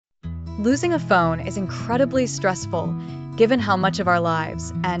Losing a phone is incredibly stressful, given how much of our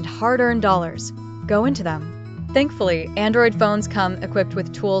lives and hard-earned dollars go into them. Thankfully, Android phones come equipped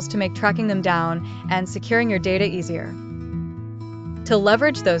with tools to make tracking them down and securing your data easier. To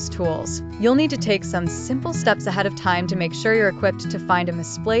leverage those tools, you'll need to take some simple steps ahead of time to make sure you're equipped to find a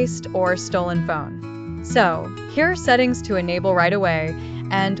misplaced or stolen phone. So, here are settings to enable right away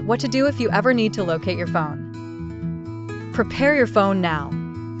and what to do if you ever need to locate your phone. Prepare your phone now.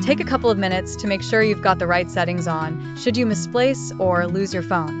 Take a couple of minutes to make sure you've got the right settings on should you misplace or lose your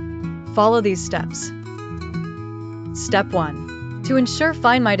phone. Follow these steps. Step 1. To ensure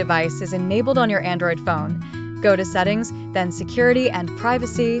Find My Device is enabled on your Android phone, go to Settings, then Security and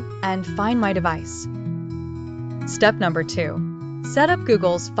Privacy, and Find My Device. Step number 2. Set up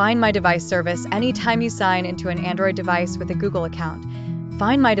Google's Find My Device service anytime you sign into an Android device with a Google account.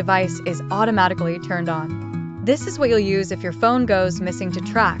 Find My Device is automatically turned on. This is what you'll use if your phone goes missing to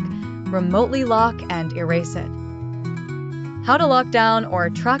track, remotely lock and erase it. How to lock down or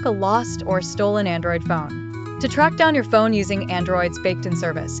track a lost or stolen Android phone. To track down your phone using Android's baked-in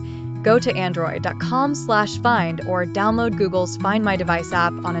service, go to android.com/find or download Google's Find My Device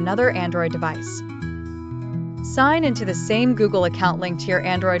app on another Android device. Sign into the same Google account linked to your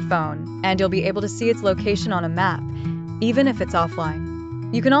Android phone, and you'll be able to see its location on a map, even if it's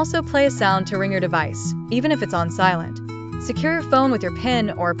offline. You can also play a sound to ring your device, even if it's on silent. Secure your phone with your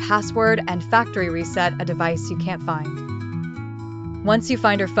PIN or password and factory reset a device you can't find. Once you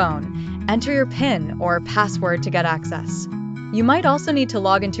find your phone, enter your PIN or password to get access. You might also need to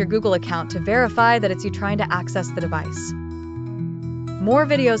log into your Google account to verify that it's you trying to access the device. More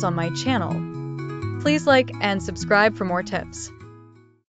videos on my channel. Please like and subscribe for more tips.